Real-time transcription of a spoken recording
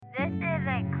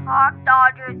a Clock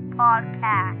Dodgers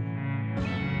podcast.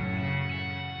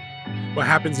 What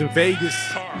happens in Vegas?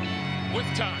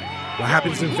 What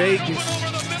happens in Vegas?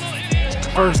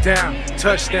 First down,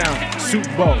 touchdown,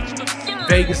 Super Bowl.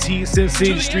 Vegas Heat, Sin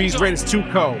City Streets, Raiders 2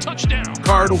 cold.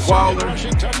 Carter Waller,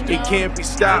 it can't be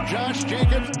stopped.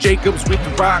 Jacobs with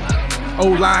the rock.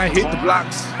 O-line hit the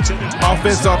blocks.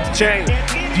 Offense off the chain.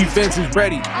 Defense is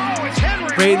ready.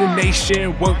 Raider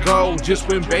Nation, one goal, just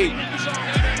win Vegas.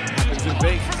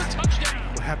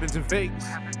 What happens in Vegas?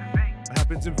 What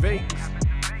happens in Vegas?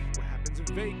 What happens in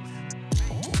Vegas?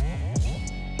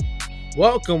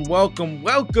 Welcome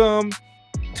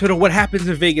to the What Happens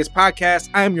in Vegas podcast.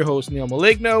 I am your host, Neil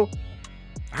Maligno.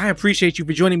 I appreciate you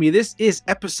for joining me. This is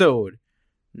episode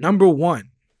number 1,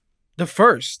 the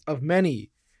first of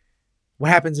many What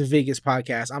Happens in Vegas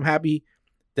podcasts. I'm happy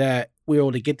that we were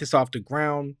able to get this off the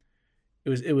ground.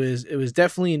 It was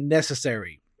definitely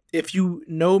necessary. If you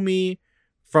know me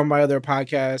from my other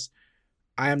podcasts,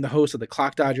 I am the host of the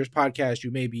Clock Dodgers podcast.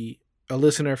 You may be a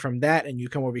listener from that and you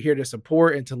come over here to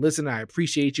support and to listen. I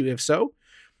appreciate you. If so,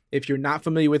 if you're not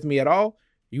familiar with me at all,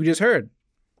 you just heard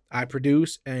I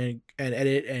produce and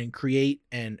edit and create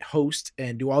and host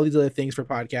and do all these other things for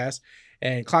podcasts.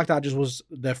 And Clock Dodgers was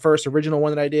the first original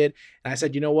one that I did. And I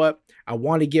said, you know what? I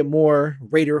want to get more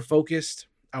Raider focused.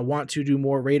 I want to do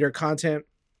more Raider content.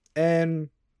 And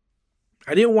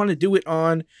I didn't want to do it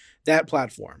on that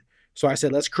platform. So I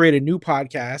said, let's create a new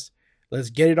podcast.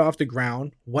 Let's get it off the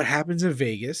ground. What happens in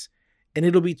Vegas? And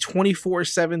it'll be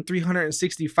 24/7,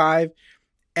 365,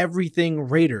 everything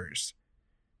Raiders.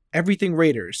 Everything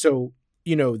Raiders. So,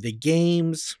 you know, the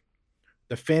games,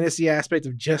 the fantasy aspect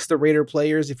of just the Raider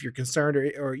players, if you're concerned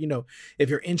or you know,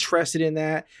 if you're interested in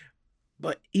that.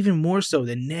 But even more so,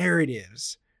 the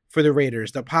narratives for the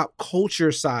Raiders, the pop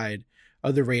culture side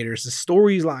of the Raiders, the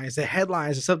storylines, the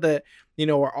headlines, the stuff that, you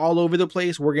know, are all over the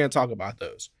place. We're going to talk about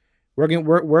those. We're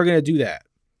going to do that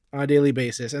on a daily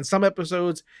basis. And some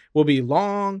episodes will be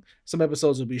long. Some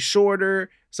episodes will be shorter.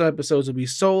 Some episodes will be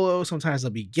solo. Sometimes they'll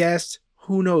be guests.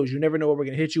 Who knows? You never know what we're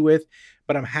going to hit you with,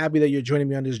 but I'm happy that you're joining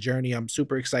me on this journey. I'm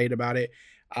super excited about it.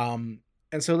 And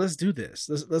so let's do this.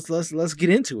 Let's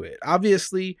get into it.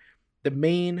 Obviously, the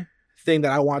main thing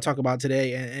that I want to talk about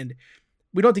today, and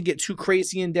we don't have to get too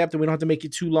crazy in depth and we don't have to make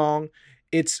it too long.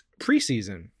 It's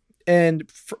preseason. And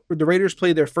the Raiders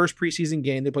played their first preseason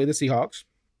game. They played the Seahawks.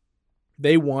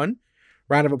 They won.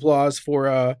 Round of applause for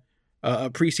a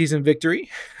preseason victory.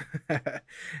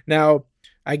 Now,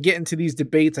 I get into these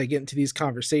debates. I get into these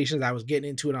conversations. I was getting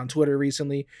into it on Twitter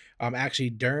recently, actually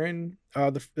during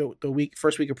the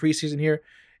first week of preseason here.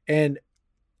 And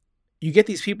you get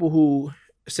these people who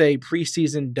say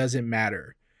preseason doesn't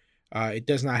matter. It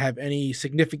does not have any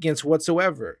significance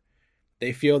whatsoever.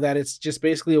 They feel that it's just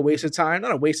basically a waste of time.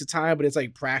 Not a waste of time, but it's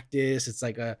like practice. It's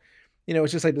like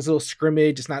it's just like this little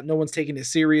scrimmage. It's not, no one's taking it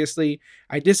seriously.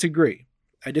 I disagree.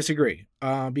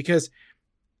 Because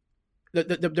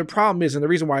the problem is, and the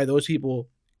reason why those people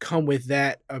come with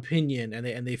that opinion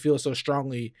and they feel so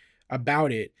strongly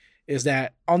about it, is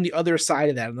that on the other side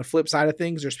of that, on the flip side of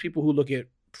things, there's people who look at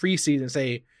preseason and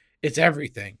say it's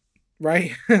everything,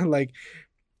 right? Like,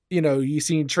 you know, you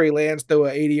seen Trey Lance throw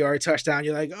an 80-yard touchdown.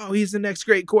 You're like, oh, he's the next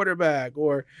great quarterback.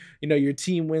 Or, you know, your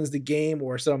team wins the game,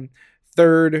 or some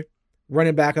third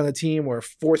running back on the team or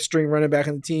fourth string running back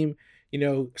on the team, you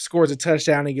know, scores a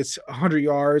touchdown and gets 100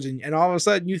 yards. And all of a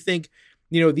sudden you think,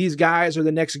 you know, these guys are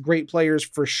the next great players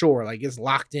for sure. Like, it's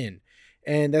locked in.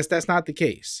 And that's not the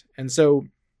case. And so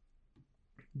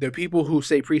the people who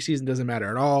say preseason doesn't matter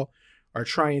at all are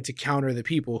trying to counter the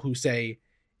people who say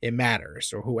it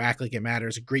matters, or who act like it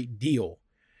matters a great deal.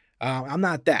 I'm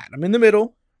not that. I'm in the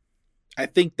middle. I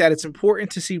think that it's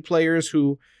important to see players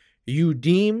who you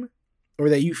deem or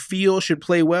that you feel should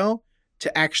play well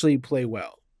to actually play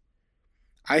well.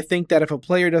 I think that if a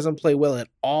player doesn't play well at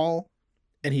all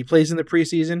and he plays in the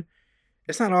preseason,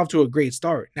 it's not off to a great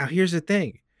start. Now, here's the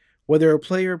thing. Whether a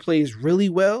player plays really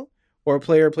well or a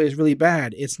player plays really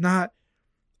bad, it's not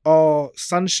all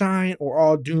sunshine or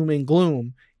all doom and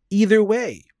gloom. Either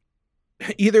way,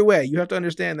 you have to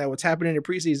understand that what's happening in the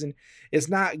preseason is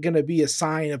not going to be a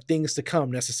sign of things to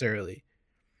come necessarily.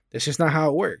 That's just not how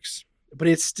it works. But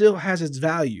it still has its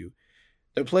value.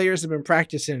 The players have been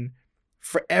practicing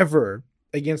forever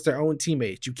against their own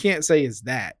teammates. You can't say it's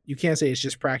that. You can't say it's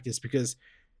just practice, because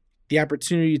the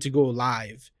opportunity to go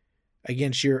live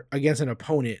against an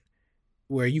opponent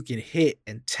where you can hit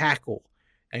and tackle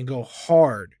and go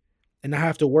hard and not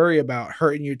have to worry about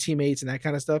hurting your teammates and that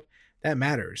kind of stuff, that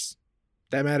matters.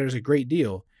 That matters a great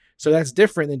deal. So that's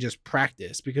different than just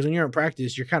practice, because when you're in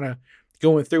practice, you're kind of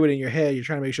going through it in your head. You're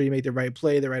trying to make sure you make the right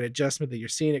play, the right adjustment, that you're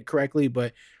seeing it correctly,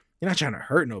 but you're not trying to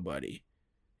hurt nobody.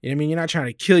 You know what I mean? You're not trying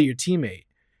to kill your teammate.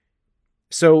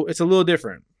 So it's a little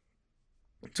different.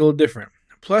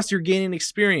 Plus, you're gaining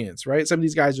experience, right? Some of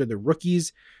these guys are the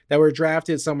rookies that were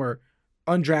drafted. Some are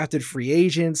undrafted free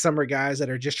agents. Some are guys that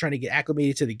are just trying to get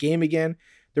acclimated to the game again.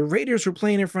 The Raiders were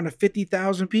playing in front of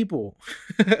 50,000 people,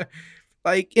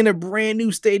 like in a brand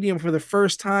new stadium for the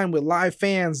first time with live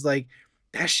fans. Like,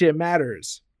 that shit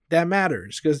matters. That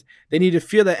matters because they need to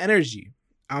feel that energy.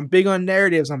 I'm big on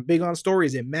narratives. I'm big on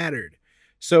stories. It mattered.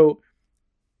 So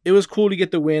it was cool to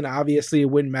get the win. Obviously, it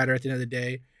wouldn't matter at the end of the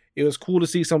day. It was cool to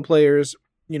see some players,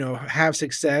 have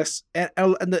success. And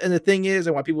the thing is,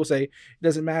 and why people say it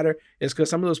doesn't matter, is because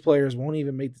some of those players won't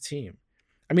even make the team.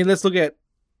 I mean, let's look at,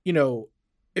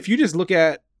 if you just look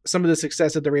at some of the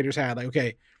success that the Raiders had, like,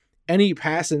 okay, any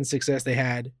passing success they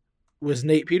had was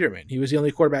Nate Peterman. He was the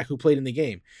only quarterback who played in the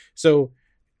game. So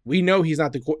we know he's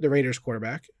not the Raiders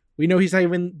quarterback. We know he's not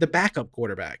even the backup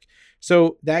quarterback.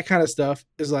 So that kind of stuff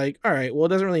is like, all right, well, it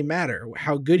doesn't really matter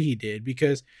how good he did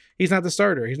because he's not the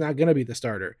starter. He's not going to be the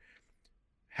starter.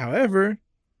 However,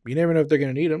 you never know if they're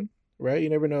going to need him, right? You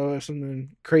never know if something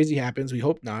crazy happens. We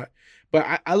hope not.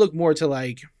 But I look more to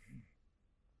like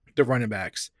the running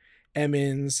backs,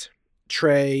 Emmons,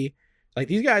 Trey. Like,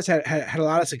 these guys had a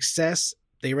lot of success.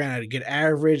 They ran at a good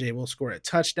average. They will score a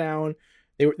touchdown.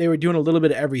 They were doing a little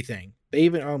bit of everything. They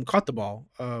even caught the ball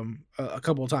a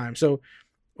couple of times. So,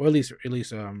 or at least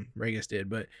Regas did.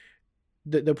 But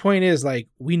the point is, like,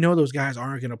 we know those guys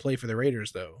aren't going to play for the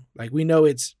Raiders, though. Like, we know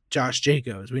it's Josh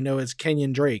Jacobs. We know it's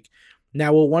Kenyon Drake.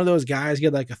 Now, will one of those guys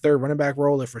get like a third running back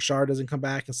role if Rashard doesn't come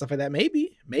back and stuff like that?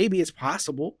 Maybe it's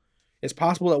possible. It's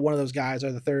possible that one of those guys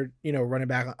are the third, running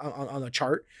back on the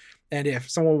chart. And if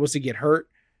someone was to get hurt,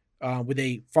 would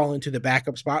they fall into the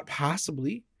backup spot?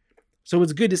 Possibly. So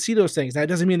it's good to see those things. That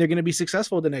doesn't mean they're going to be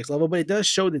successful at the next level, but it does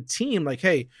show the team, like,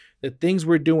 hey, the things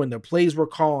we're doing, the plays we're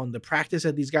calling, the practice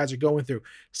that these guys are going through,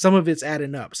 some of it's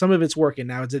adding up. Some of it's working.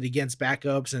 Now, is it against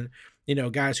backups and,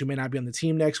 guys who may not be on the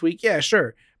team next week? Yeah,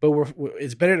 sure. But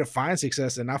it's better to find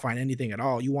success than not find anything at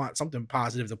all. You want something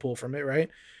positive to pull from it, right?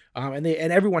 And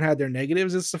everyone had their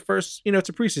negatives. It's the first, it's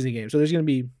a preseason game. So there's going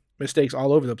to be mistakes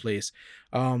all over the place.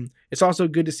 It's also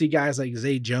good to see guys like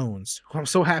Zay Jones, who I'm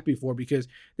so happy for, because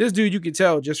this dude, you can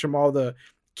tell just from all the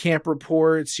camp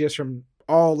reports, just from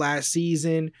all last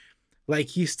season, like,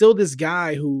 he's still this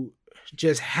guy who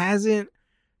just hasn't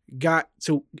made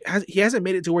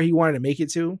it to where he wanted to make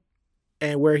it to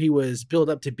and where he was built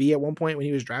up to be at one point when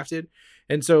he was drafted.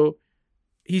 And so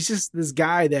he's just this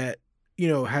guy that,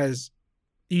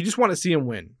 you just want to see him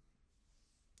win.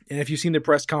 And if you've seen the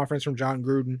press conference from John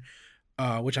Gruden,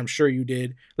 which I'm sure you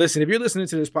did, listen, if you're listening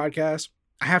to this podcast,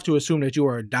 I have to assume that you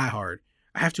are a diehard.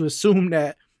 I have to assume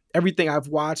that everything I've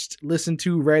watched, listened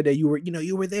to, read, that you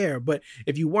were there. But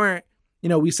if you weren't,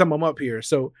 we sum them up here.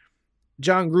 So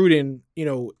John Gruden,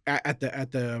 at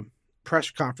the press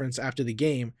conference after the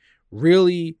game,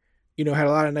 really, had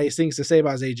a lot of nice things to say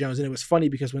about Zay Jones. And it was funny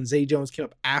because when Zay Jones came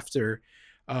up after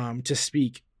to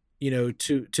speak,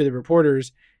 to the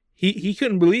reporters, he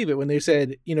couldn't believe it when they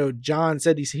said, John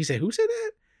said, he said, who said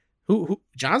that? Who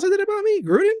John said that about me?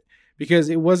 Gruden? Because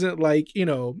it wasn't like, how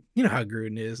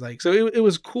Gruden is like. So it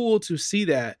was cool to see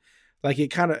that. Like, it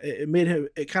kind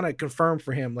of confirmed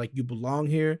for him, like, you belong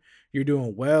here. You're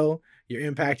doing well. Your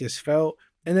impact is felt.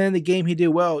 And then the game he did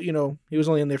well, he was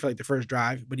only in there for like the first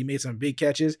drive, but he made some big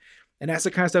catches. And that's the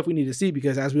kind of stuff we need to see,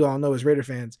 because as we all know as Raider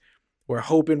fans, we're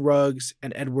hoping Ruggs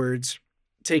and Edwards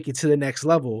take it to the next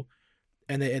level.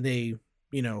 And they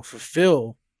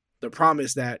fulfill the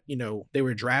promise that, they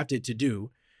were drafted to do.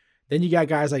 Then you got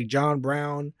guys like John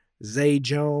Brown, Zay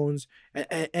Jones,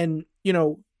 and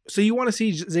so you want to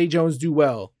see Zay Jones do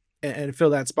well and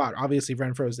fill that spot. Obviously,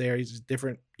 Renfro's there. He's a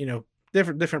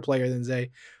different player than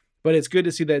Zay. But it's good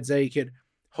to see that Zay could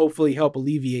hopefully help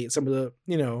alleviate some of the,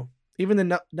 even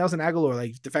the Nelson Aguilar,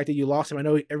 like the fact that you lost him. I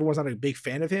know everyone's not a big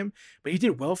fan of him, but he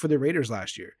did well for the Raiders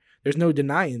last year. There's no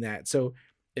denying that. So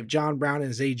if John Brown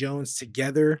and Zay Jones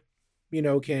together,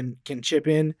 can chip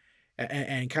in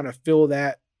and kind of fill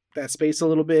that space a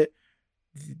little bit,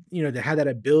 to have that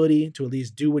ability to at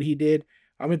least do what he did,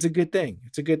 it's a good thing.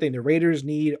 It's a good thing. The Raiders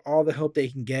need all the help they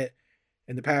can get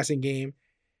in the passing game.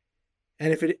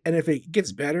 And if it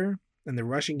gets better and the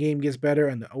rushing game gets better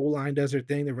and the O-line does their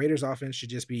thing, the Raiders offense should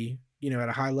just be, at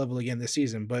a high level again this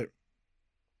season. But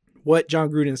what John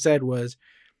Gruden said was,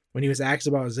 when he was asked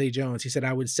about Zay Jones, he said,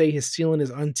 I would say his ceiling is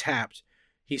untapped.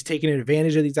 He's taken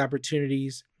advantage of these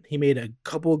opportunities. He made a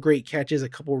couple of great catches, a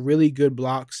couple of really good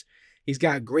blocks. He's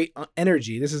got great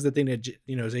energy. This is the thing that,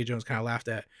 Zay Jones kind of laughed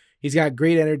at. He's got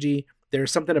great energy.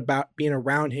 there's something about being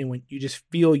around him when you just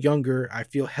feel younger. I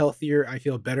feel healthier. I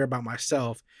feel better about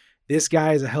myself. This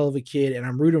guy is a hell of a kid, and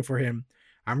I'm rooting for him.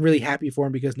 I'm really happy for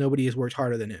him because nobody has worked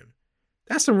harder than him.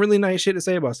 That's some really nice shit to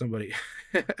say about somebody.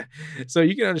 So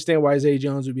you can understand why Zay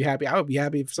Jones would be happy. I would be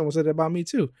happy if someone said that about me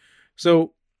too.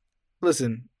 So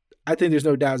listen, I think there's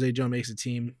no doubt Zay Jones makes the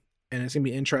team, and it's going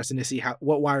to be interesting to see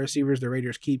what wide receivers the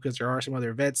Raiders keep, because there are some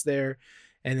other vets there,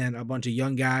 and then a bunch of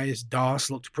young guys. Doss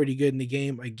looked pretty good in the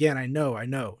game. Again, I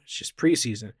know, it's just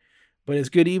preseason, but it's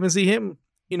good to even see him,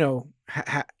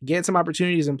 getting some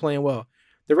opportunities and playing well.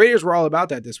 The Raiders were all about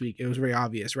that this week. It was very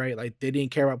obvious, right? Like, they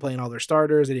didn't care about playing all their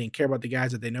starters. They didn't care about the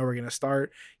guys that they know were going to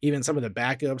start. Even some of the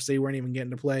backups, they weren't even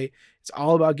getting to play. It's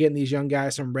all about getting these young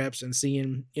guys some reps and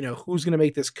seeing, who's going to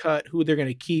make this cut, who they're going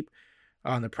to keep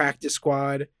on the practice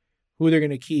squad, who they're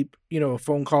going to keep, a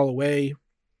phone call away.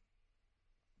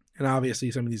 And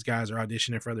obviously some of these guys are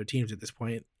auditioning for other teams at this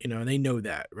point, and they know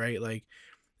that, right? Like,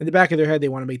 in the back of their head, they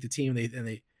want to make the team, and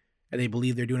they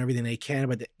believe they're doing everything they can,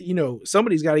 but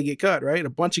somebody's got to get cut, right? A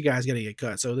bunch of guys got to get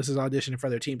cut. So this is auditioning for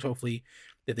other teams. Hopefully,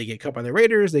 if they get cut by the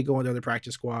Raiders, they go into other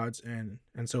practice squads and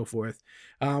so forth.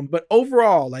 But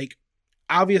overall, like,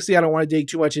 obviously, I don't want to dig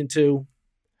too much into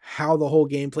how the whole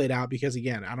game played out, because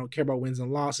again, I don't care about wins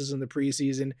and losses in the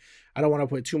preseason. I don't want to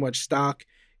put too much stock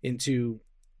into,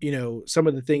 some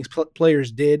of the things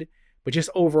players did, but just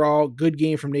overall good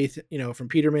game from Nathan, from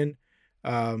Peterman.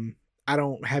 I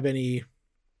don't have any,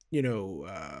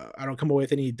 I don't come away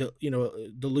with any,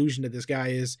 delusion that this guy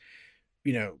is,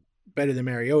 better than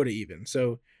Mariota even.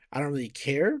 So I don't really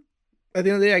care. At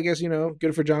the end of the day, I guess,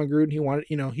 good for John Gruden. He wanted,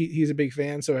 he's a big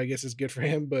fan, so I guess it's good for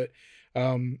him. But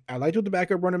I liked what the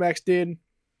backup running backs did.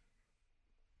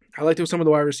 I liked what some of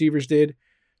the wide receivers did.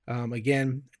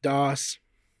 Again, Doss,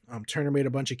 Turner made a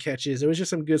bunch of catches. There was just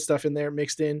some good stuff in there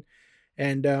mixed in.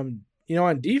 And,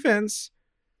 on defense,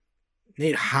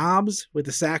 Nate Hobbs with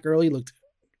the sack early looked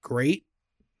great.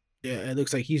 Yeah, it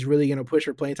looks like he's really going to push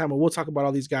for playing time. But we'll talk about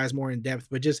all these guys more in depth.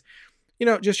 But just,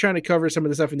 just trying to cover some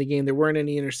of the stuff in the game. There weren't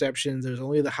any interceptions. There was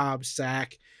only the Hobbs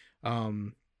sack.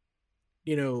 There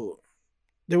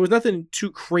was nothing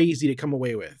too crazy to come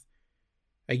away with.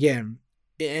 Again,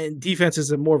 and defense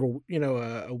is more of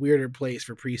a, a weirder place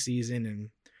for preseason and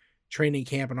training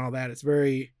camp and all that. It's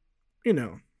very,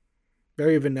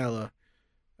 very vanilla.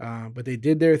 But they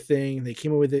did their thing. They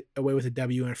came away with a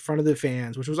W in front of the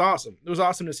fans, which was awesome. It was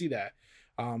awesome to see that.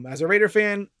 As a Raider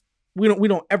fan, we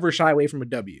don't ever shy away from a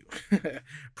W,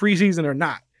 preseason or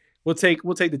not. We'll take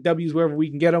the W's wherever we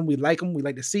can get them. We like them. We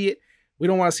like to see it. We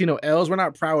don't want to see no L's. We're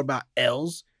not proud about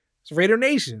L's. It's Raider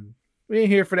Nation. We ain't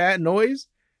here for that noise.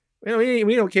 We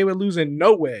ain't okay with losing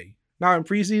no way. Not in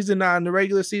preseason, not in the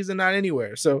regular season, not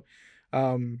anywhere. So,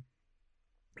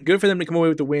 good for them to come away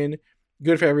with the win.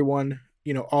 Good for everyone.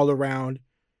 All around,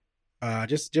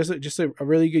 just a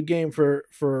really good game for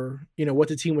what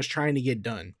the team was trying to get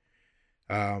done.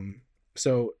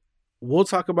 So we'll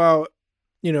talk about,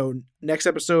 next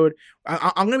episode.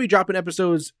 I'm going to be dropping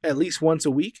episodes at least once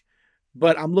a week,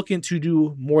 but I'm looking to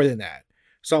do more than that.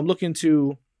 So I'm looking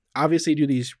to obviously do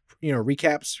these,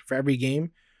 recaps for every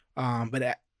game.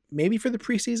 But maybe for the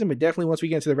preseason, but definitely once we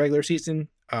get into the regular season,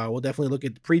 we'll definitely look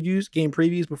at the game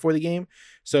previews before the game.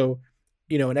 So,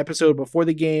 an episode before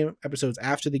the game, episodes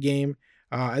after the game,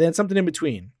 and then something in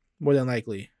between, more than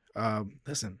likely.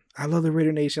 Listen, I love the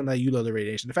Raider Nation like you love the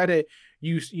Raider Nation. The fact that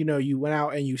you went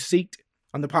out and you seeked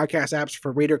on the podcast apps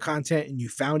for Raider content and you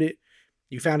found it,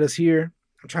 you found us here.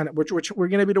 We're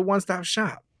going to be the one-stop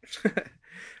shop.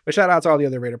 But shout out to all the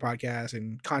other Raider podcasts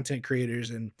and content creators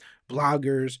and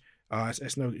bloggers.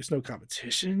 It's no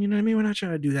competition. You know what I mean? We're not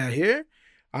trying to do that here.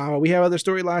 We have other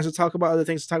storylines to talk about, other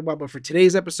things to talk about, but for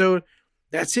today's episode,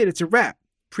 that's it. It's a wrap.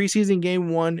 Preseason game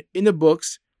 1 in the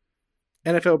books.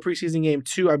 NFL preseason game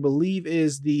 2, I believe,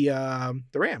 is the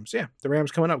Rams. Yeah, the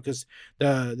Rams coming up because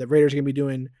the Raiders are going to be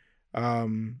doing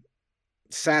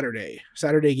Saturday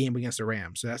game against the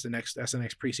Rams. So that's the next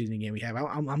preseason game we have.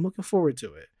 I'm looking forward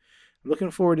to it. I'm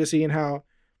looking forward to seeing how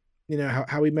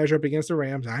we measure up against the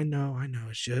Rams. I know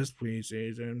it's just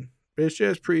preseason. It's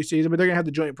just preseason, but they're going to have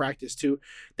the joint practice too.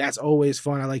 That's always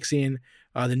fun. I like seeing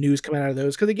the news coming out of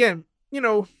those because again,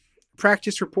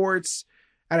 practice reports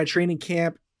at a training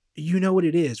camp, what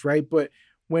it is, right? But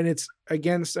when it's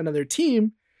against another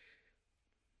team,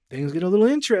 things get a little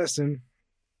interesting.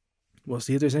 We'll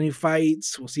see if there's any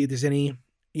fights. We'll see if there's any,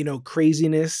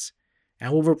 craziness,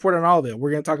 and we'll report on all of it.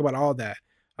 We're going to talk about all of that.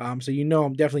 So I'm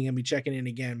definitely going to be checking in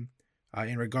again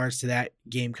in regards to that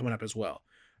game coming up as well.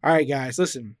 All right, guys,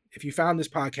 listen, if you found this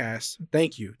podcast,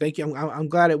 thank you. I'm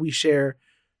glad that we share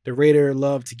the Raider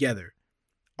love together.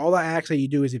 All I ask that you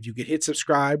do is if you could hit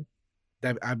subscribe,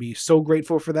 I'd be so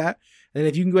grateful for that. And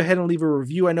if you can go ahead and leave a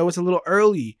review, I know it's a little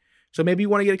early, so maybe you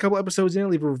want to get a couple episodes in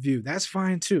and leave a review. That's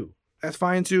fine too.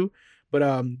 But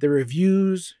the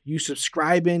reviews, you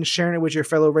subscribing, sharing it with your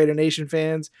fellow Raider Nation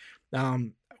fans.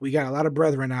 We got a lot of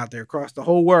brethren out there across the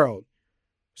whole world,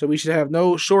 so we should have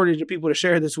no shortage of people to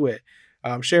share this with.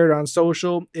 Share it on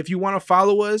social. If you want to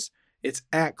follow us, it's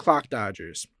at Clock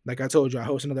Dodgers. Like I told you, I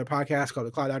host another podcast called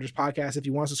the Clock Dodgers Podcast. If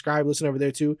you want to subscribe, listen over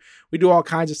there too. We do all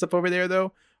kinds of stuff over there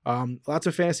though. Lots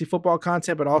of fantasy football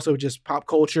content, but also just pop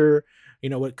culture,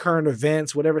 with current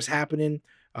events, whatever's happening.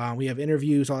 We have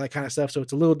interviews, all that kind of stuff. So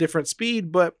it's a little different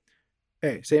speed, but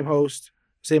hey, same host,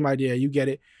 same idea. You get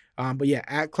it. But yeah,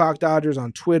 at Clock Dodgers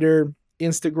on Twitter,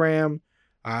 Instagram.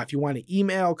 If you want to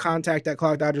email,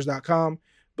 contact@clockdodgers.com.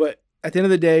 But at the end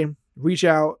of the day, reach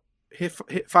out,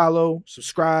 hit follow,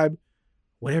 subscribe,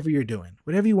 whatever you're doing,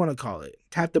 whatever you want to call it.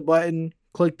 Tap the button,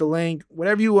 click the link,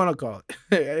 whatever you want to call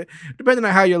it. Depending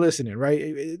on how you're listening,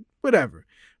 right? Whatever.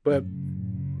 But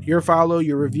your follow,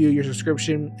 your review, your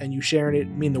subscription, and you sharing it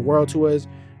mean the world to us.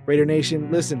 Raider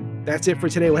Nation, listen, that's it for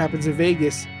today. What happens in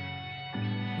Vegas?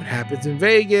 What happens in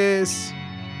Vegas?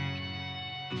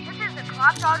 This is the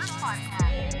Clock Dodgers Podcast.